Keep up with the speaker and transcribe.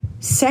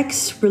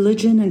Sex,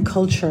 religion, and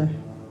culture.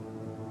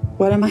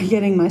 What am I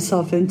getting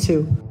myself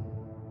into?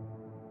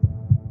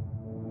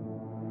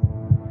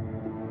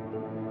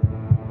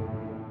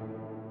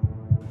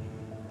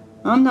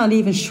 I'm not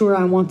even sure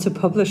I want to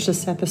publish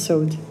this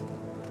episode.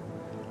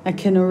 I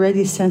can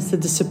already sense the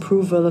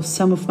disapproval of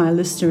some of my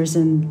listeners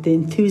and the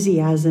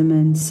enthusiasm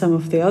in some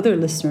of the other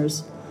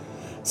listeners.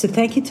 So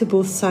thank you to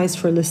both sides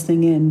for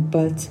listening in,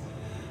 but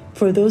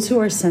for those who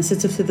are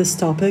sensitive to this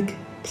topic,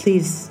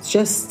 please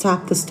just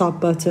tap the stop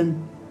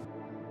button.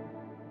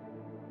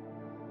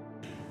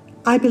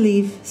 I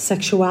believe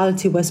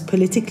sexuality was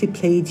politically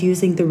played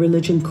using the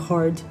religion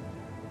card.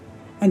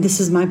 And this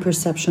is my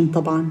perception,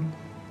 طبعا.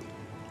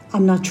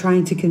 I'm not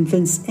trying to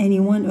convince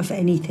anyone of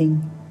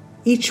anything.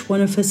 Each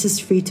one of us is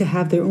free to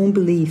have their own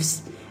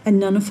beliefs, and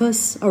none of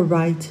us are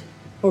right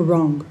or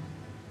wrong.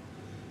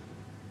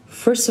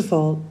 First of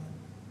all,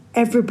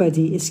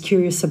 everybody is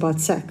curious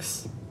about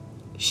sex.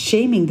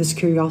 Shaming this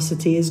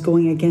curiosity is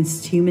going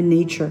against human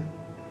nature.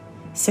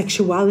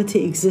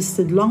 Sexuality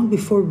existed long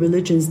before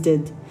religions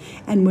did,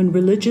 and when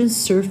religions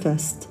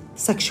surfaced,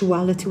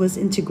 sexuality was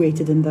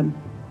integrated in them.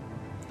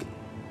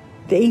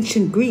 The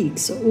ancient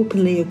Greeks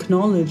openly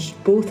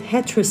acknowledged both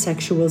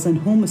heterosexuals and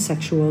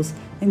homosexuals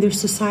in their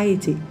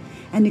society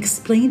and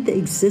explained the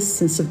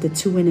existence of the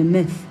two in a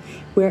myth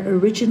where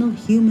original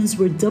humans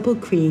were double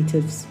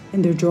creatives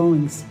in their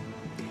drawings.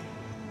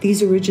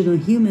 These original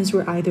humans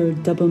were either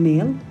double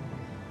male,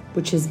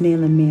 which is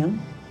male and male,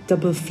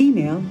 double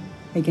female,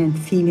 again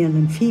female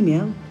and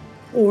female,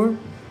 or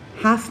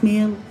half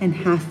male and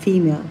half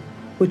female,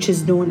 which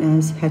is known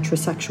as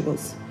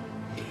heterosexuals.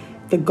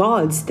 The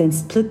gods then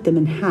split them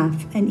in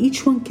half, and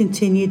each one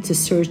continued to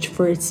search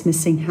for its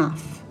missing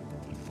half.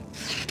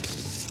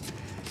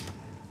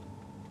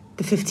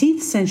 The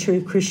 15th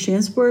century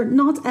Christians were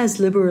not as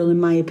liberal in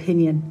my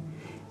opinion.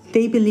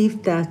 They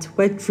believed that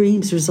wet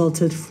dreams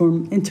resulted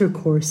from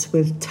intercourse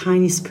with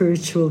tiny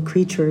spiritual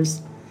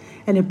creatures,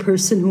 and a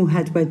person who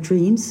had wet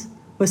dreams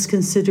was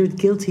considered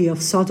guilty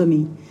of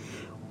sodomy,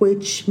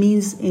 which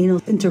means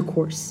anal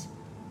intercourse,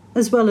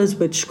 as well as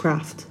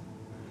witchcraft.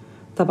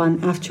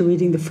 Taban, after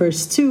reading the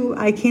first two,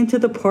 I came to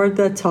the part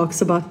that talks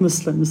about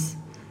Muslims.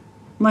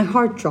 My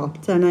heart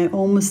dropped and I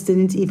almost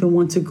didn't even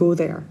want to go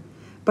there.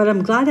 But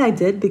I'm glad I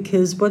did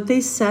because what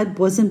they said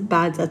wasn't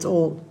bad at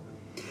all.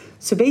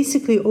 So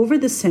basically, over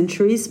the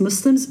centuries,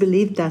 Muslims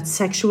believed that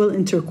sexual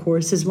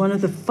intercourse is one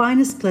of the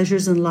finest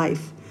pleasures in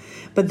life.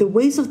 But the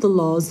ways of the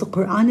laws the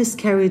Quran is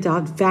carried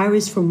out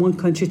varies from one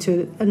country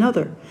to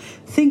another.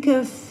 Think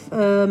of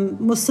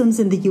Muslims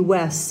in the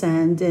US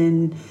and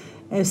in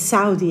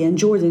Saudi and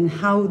Jordan,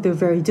 how they're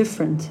very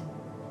different.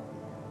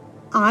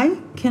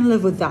 I can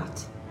live with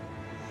that.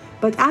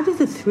 But out of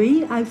the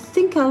three, I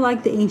think I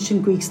like the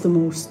ancient Greeks the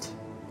most.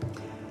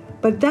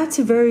 But that's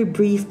a very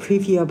brief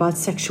preview about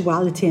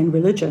sexuality and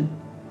religion.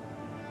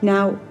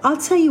 Now, I'll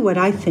tell you what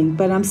I think,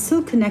 but I'm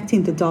still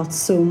connecting the dots,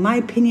 so my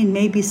opinion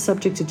may be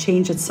subject to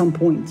change at some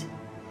point.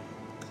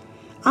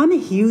 I'm a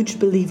huge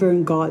believer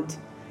in God.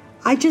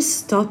 I just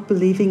stopped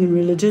believing in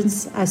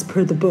religions as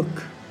per the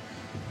book.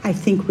 I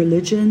think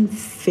religion,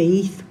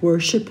 faith,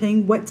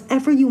 worshipping,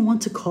 whatever you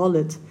want to call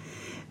it,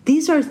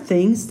 these are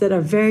things that are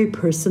very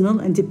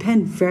personal and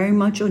depend very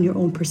much on your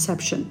own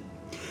perception.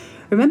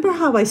 Remember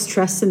how I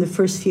stressed in the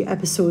first few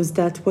episodes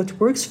that what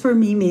works for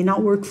me may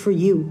not work for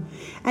you.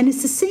 And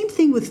it's the same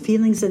thing with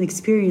feelings and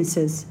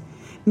experiences.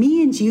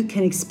 Me and you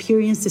can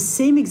experience the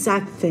same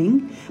exact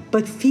thing,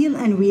 but feel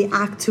and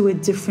react to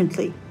it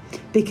differently.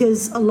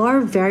 Because a lot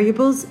of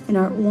variables in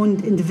our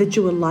own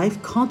individual life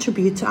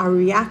contribute to our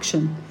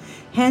reaction.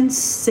 Hence,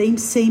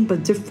 same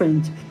but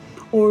different.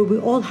 Or we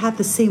all have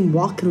the same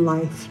walk in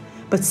life,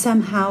 but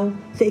somehow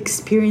the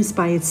experience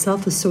by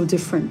itself is so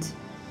different.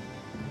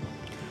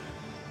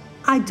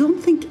 I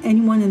don't think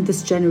anyone in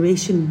this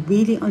generation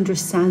really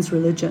understands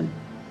religion.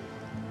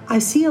 I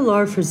see a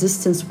lot of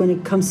resistance when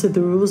it comes to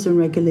the rules and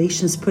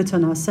regulations put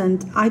on us,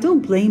 and I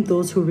don't blame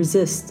those who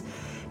resist,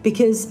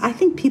 because I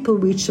think people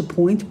reach a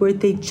point where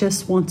they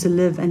just want to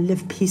live and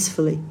live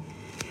peacefully.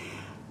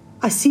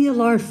 I see a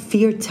lot of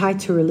fear tied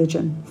to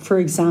religion. For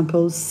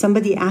example,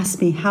 somebody asked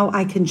me how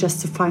I can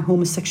justify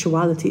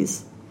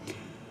homosexualities.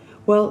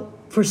 Well,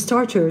 for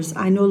starters,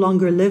 I no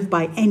longer live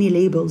by any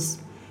labels.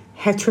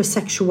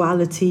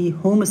 Heterosexuality,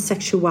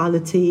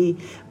 homosexuality,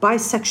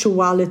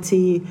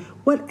 bisexuality,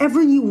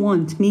 whatever you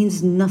want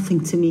means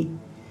nothing to me.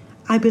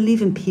 I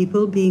believe in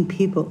people being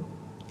people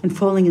and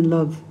falling in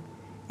love.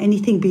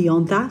 Anything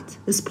beyond that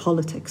is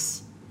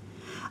politics.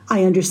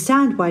 I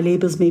understand why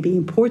labels may be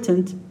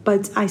important,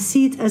 but I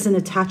see it as an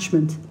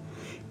attachment.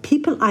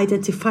 People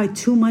identify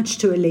too much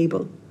to a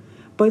label.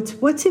 But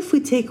what if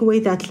we take away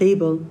that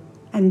label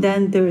and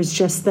then there is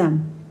just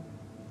them?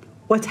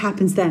 What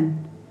happens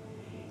then?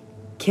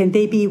 Can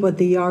they be what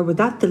they are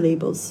without the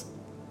labels?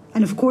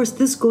 And of course,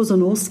 this goes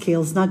on all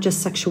scales, not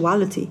just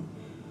sexuality.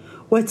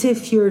 What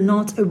if you're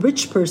not a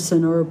rich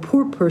person or a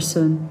poor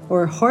person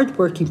or a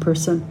hardworking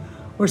person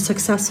or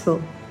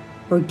successful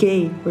or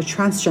gay or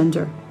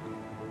transgender?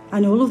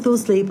 And all of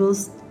those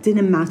labels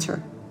didn't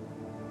matter.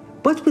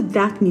 What would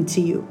that mean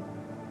to you?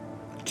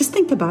 Just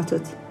think about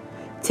it.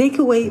 Take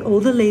away all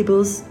the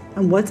labels,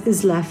 and what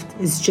is left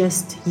is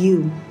just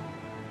you.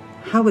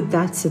 How would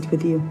that sit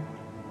with you?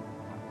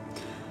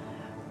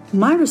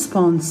 My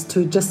response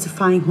to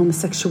justifying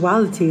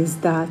homosexuality is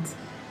that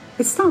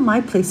it's not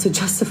my place to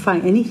justify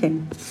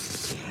anything.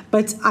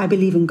 But I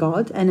believe in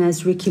God, and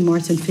as Ricky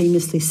Martin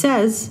famously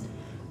says,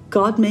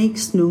 God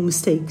makes no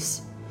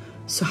mistakes.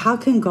 So how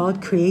can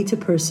God create a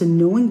person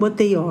knowing what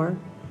they are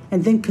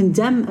and then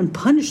condemn and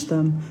punish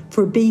them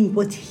for being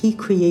what He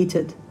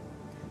created?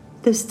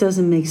 This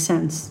doesn't make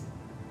sense.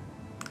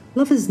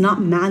 Love is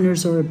not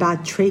manners or a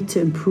bad trait to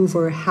improve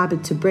or a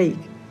habit to break.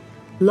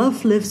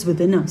 Love lives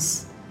within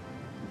us.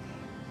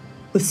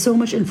 With so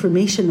much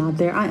information out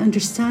there, I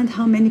understand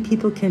how many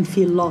people can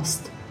feel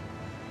lost.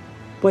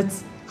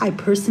 What I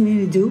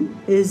personally do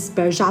is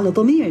برجع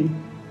لضميري.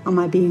 Am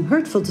I being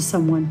hurtful to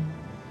someone?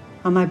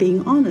 Am I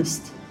being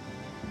honest?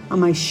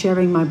 Am I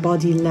sharing my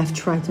body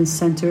left, right, and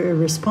center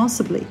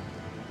irresponsibly?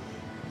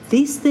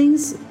 These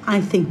things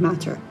I think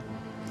matter.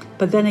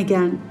 But then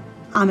again,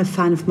 I'm a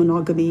fan of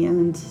monogamy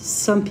and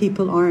some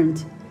people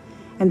aren't.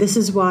 And this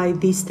is why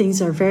these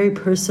things are very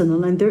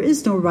personal and there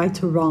is no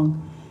right or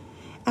wrong.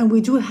 And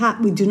we do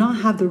not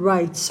have the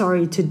right,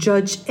 to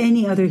judge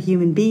any other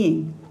human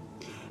being.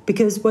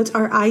 Because what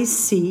our eyes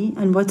see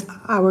and what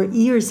our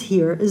ears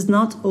hear is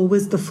not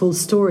always the full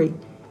story.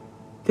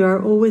 There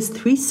are always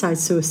 3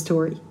 sides to a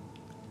story.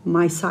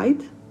 My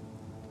side,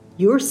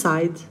 your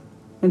side,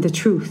 and the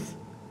truth.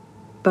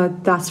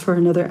 But that's for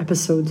another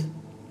episode.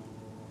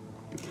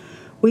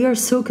 We are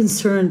so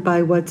concerned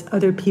by what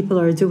other people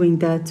are doing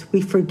that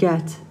we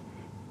forget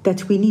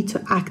that we need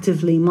to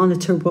actively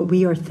monitor what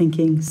we are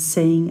thinking,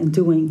 saying, and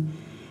doing.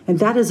 And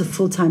that is a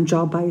full-time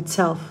job by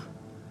itself.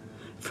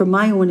 From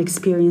my own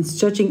experience,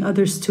 judging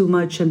others too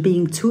much and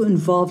being too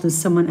involved in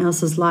someone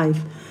else's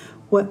life,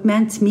 what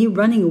meant me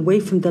running away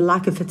from the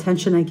lack of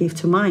attention I gave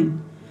to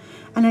mine.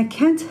 And I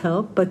can't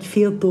help but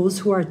feel those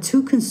who are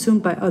too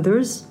consumed by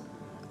others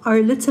are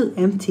a little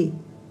empty.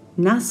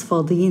 Nas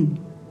fadin.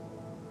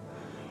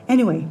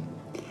 Anyway,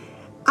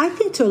 I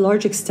think to a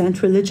large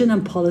extent religion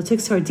and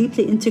politics are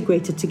deeply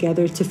integrated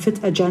together to fit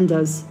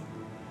agendas.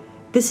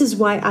 This is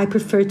why I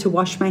prefer to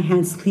wash my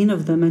hands clean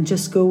of them and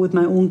just go with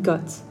my own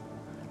gut.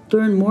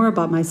 Learn more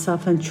about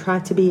myself and try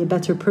to be a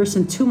better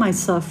person to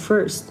myself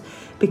first,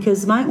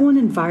 because my own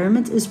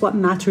environment is what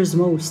matters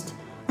most,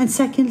 and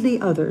secondly,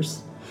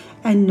 others.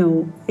 And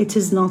no, it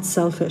is not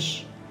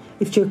selfish.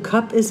 If your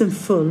cup isn't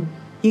full,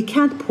 you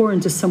can't pour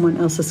into someone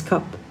else's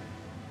cup.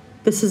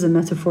 This is a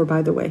metaphor,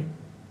 by the way.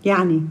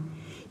 Yani,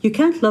 you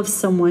can't love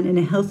someone in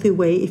a healthy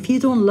way if you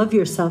don't love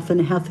yourself in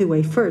a healthy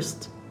way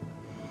first.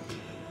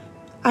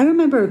 I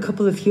remember a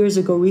couple of years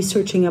ago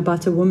researching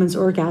about a woman's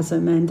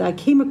orgasm, and I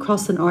came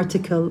across an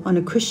article on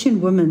a Christian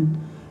woman,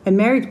 a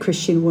married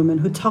Christian woman,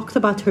 who talked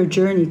about her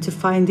journey to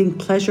finding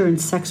pleasure in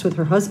sex with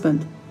her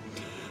husband.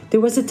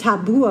 There was a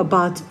taboo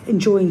about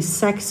enjoying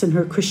sex in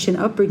her Christian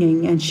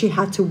upbringing, and she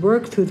had to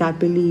work through that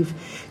belief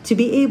to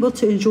be able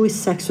to enjoy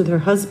sex with her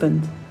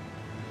husband.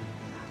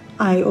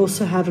 I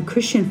also have a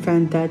Christian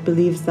friend that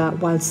believes that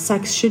while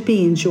sex should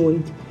be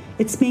enjoyed,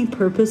 its main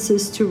purpose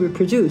is to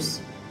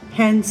reproduce.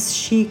 Hence,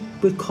 she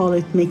would call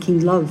it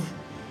making love.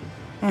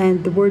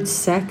 And the word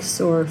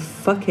sex or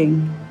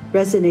fucking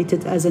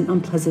resonated as an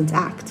unpleasant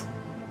act.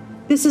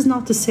 This is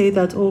not to say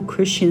that all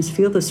Christians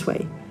feel this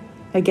way.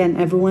 Again,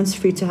 everyone's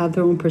free to have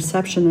their own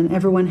perception and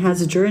everyone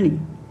has a journey.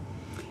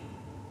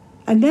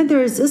 And then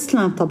there is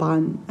Islam,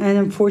 طبعاً, and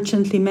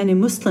unfortunately many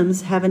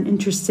Muslims have an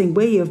interesting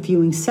way of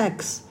viewing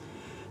sex.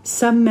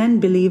 Some men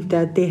believe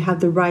that they have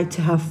the right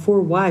to have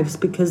 4 wives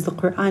because the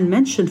Quran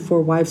mentioned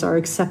 4 wives are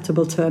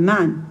acceptable to a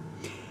man.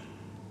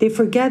 They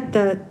forget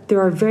that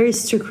there are very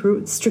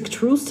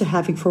strict rules to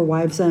having 4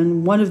 wives,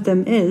 and one of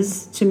them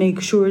is to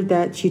make sure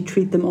that you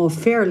treat them all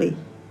fairly.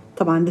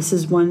 طبعاً, this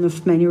is one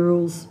of many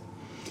rules.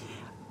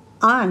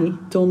 I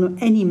don't know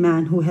any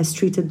man who has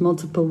treated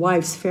multiple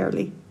wives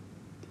fairly.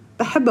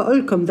 بحب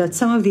أقولكم that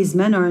some of these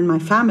men are in my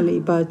family,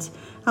 but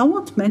I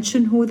won't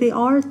mention who they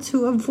are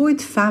to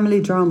avoid family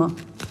drama.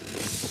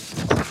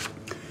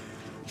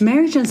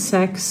 Marriage and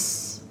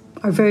sex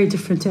are very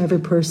different to every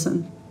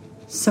person.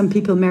 Some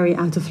people marry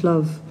out of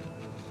love.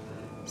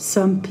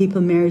 Some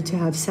people marry to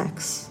have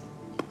sex.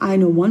 I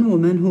know one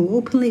woman who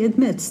openly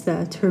admits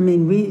that her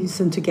main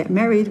reason to get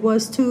married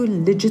was to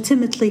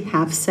legitimately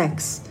have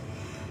sex.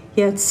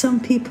 Yet some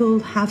people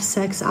have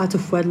sex out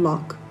of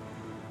wedlock.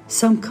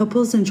 Some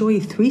couples enjoy a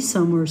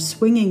threesome or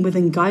swinging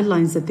within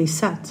guidelines that they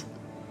set.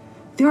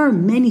 There are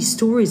many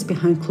stories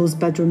behind closed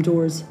bedroom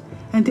doors,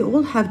 and they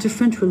all have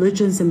different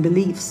religions and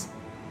beliefs.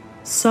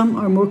 Some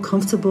are more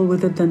comfortable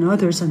with it than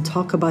others and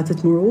talk about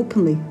it more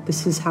openly.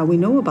 This is how we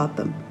know about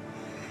them.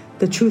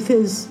 The truth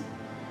is,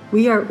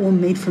 we are all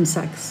made from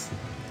sex.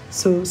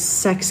 So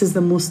sex is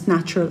the most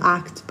natural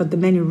act, but the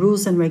many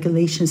rules and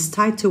regulations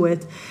tied to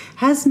it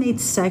has made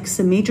sex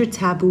a major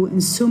taboo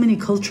in so many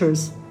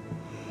cultures.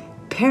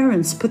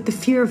 Parents put the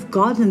fear of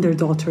God in their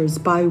daughters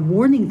by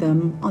warning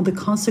them on the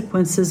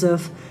consequences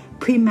of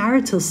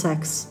premarital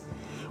sex.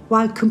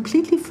 while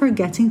completely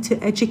forgetting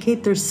to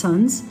educate their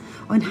sons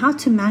on how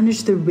to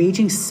manage their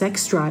raging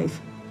sex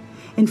drive.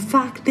 In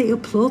fact, they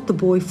applaud the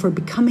boy for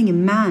becoming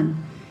a man,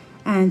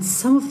 and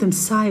some of them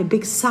sigh a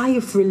big sigh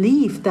of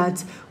relief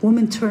that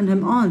women turn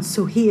him on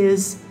so he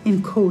is,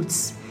 in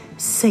quotes,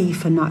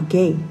 safe and not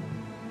gay.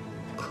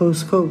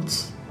 Close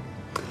quotes.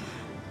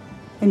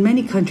 In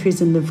many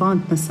countries in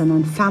Levant,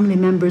 Masalan, family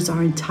members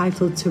are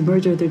entitled to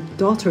murder their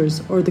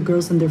daughters or the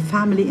girls in their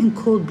family in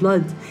cold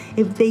blood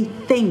if they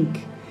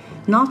think,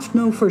 not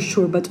know for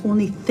sure, but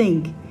only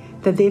think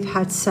that they've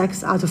had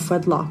sex out of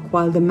wedlock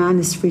while the man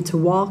is free to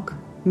walk,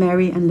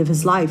 marry, and live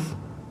his life,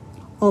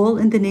 all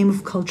in the name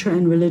of culture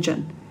and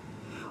religion,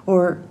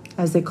 or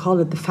as they call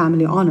it, the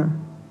family honor.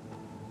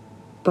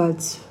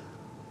 But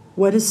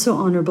what is so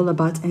honorable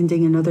about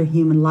ending another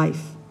human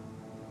life?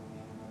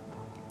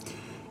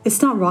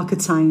 It's not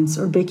rocket science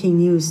or breaking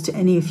news to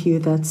any of you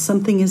that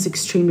something is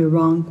extremely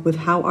wrong with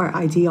how our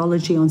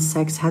ideology on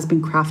sex has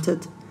been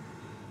crafted.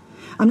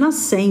 I'm not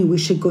saying we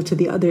should go to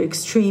the other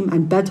extreme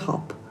and bed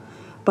hop,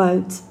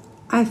 but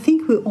I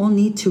think we all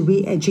need to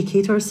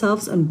re-educate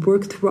ourselves and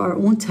work through our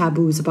own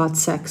taboos about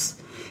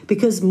sex,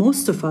 because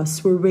most of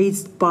us were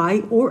raised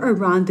by or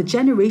around the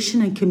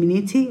generation and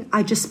community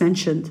I just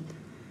mentioned.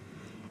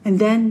 And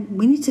then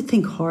we need to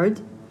think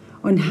hard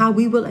on how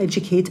we will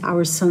educate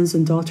our sons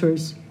and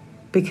daughters,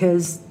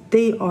 because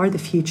they are the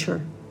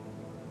future,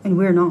 and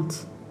we're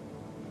not.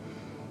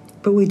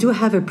 But we do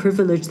have a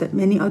privilege that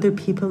many other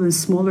people in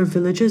smaller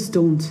villages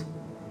don't: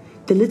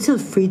 the little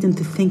freedom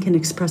to think and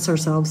express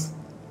ourselves.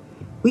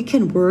 We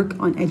can work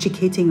on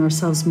educating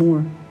ourselves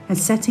more and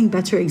setting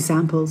better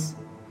examples.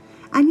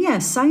 And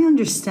yes, I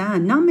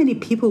understand not many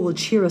people will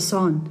cheer us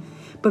on,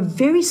 but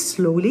very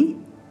slowly,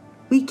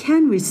 we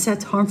can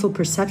reset harmful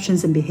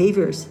perceptions and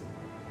behaviors.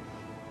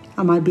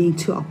 Am I being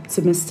too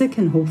optimistic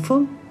and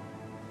hopeful?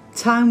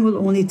 Time will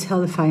only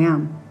tell if I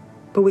am,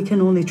 but we can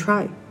only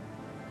try.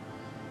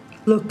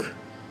 Look,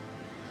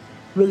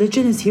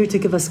 religion is here to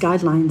give us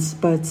guidelines,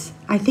 but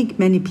I think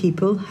many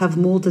people have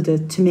molded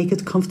it to make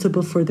it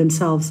comfortable for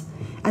themselves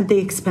at the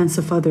expense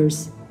of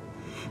others.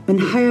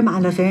 منحرم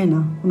على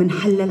غيرنا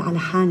ومنحلل على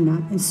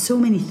حالنا in so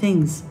many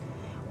things.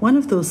 One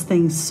of those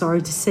things,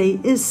 sorry to say,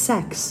 is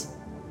sex.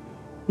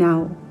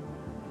 Now,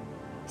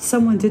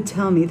 someone did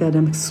tell me that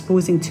I'm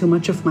exposing too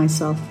much of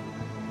myself,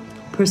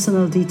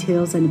 personal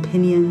details and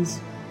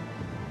opinions,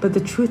 but the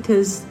truth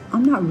is,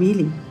 I'm not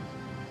really.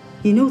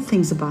 You know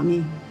things about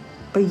me,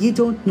 but you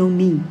don't know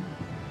me.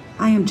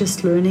 I am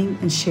just learning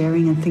and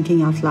sharing and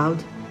thinking out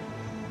loud.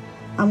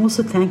 I'm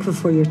also thankful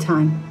for your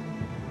time.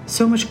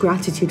 So much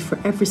gratitude for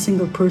every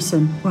single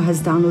person who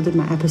has downloaded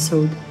my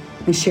episode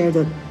and shared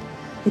it.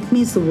 It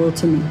means the world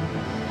to me.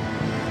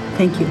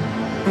 Thank you,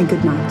 and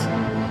good night.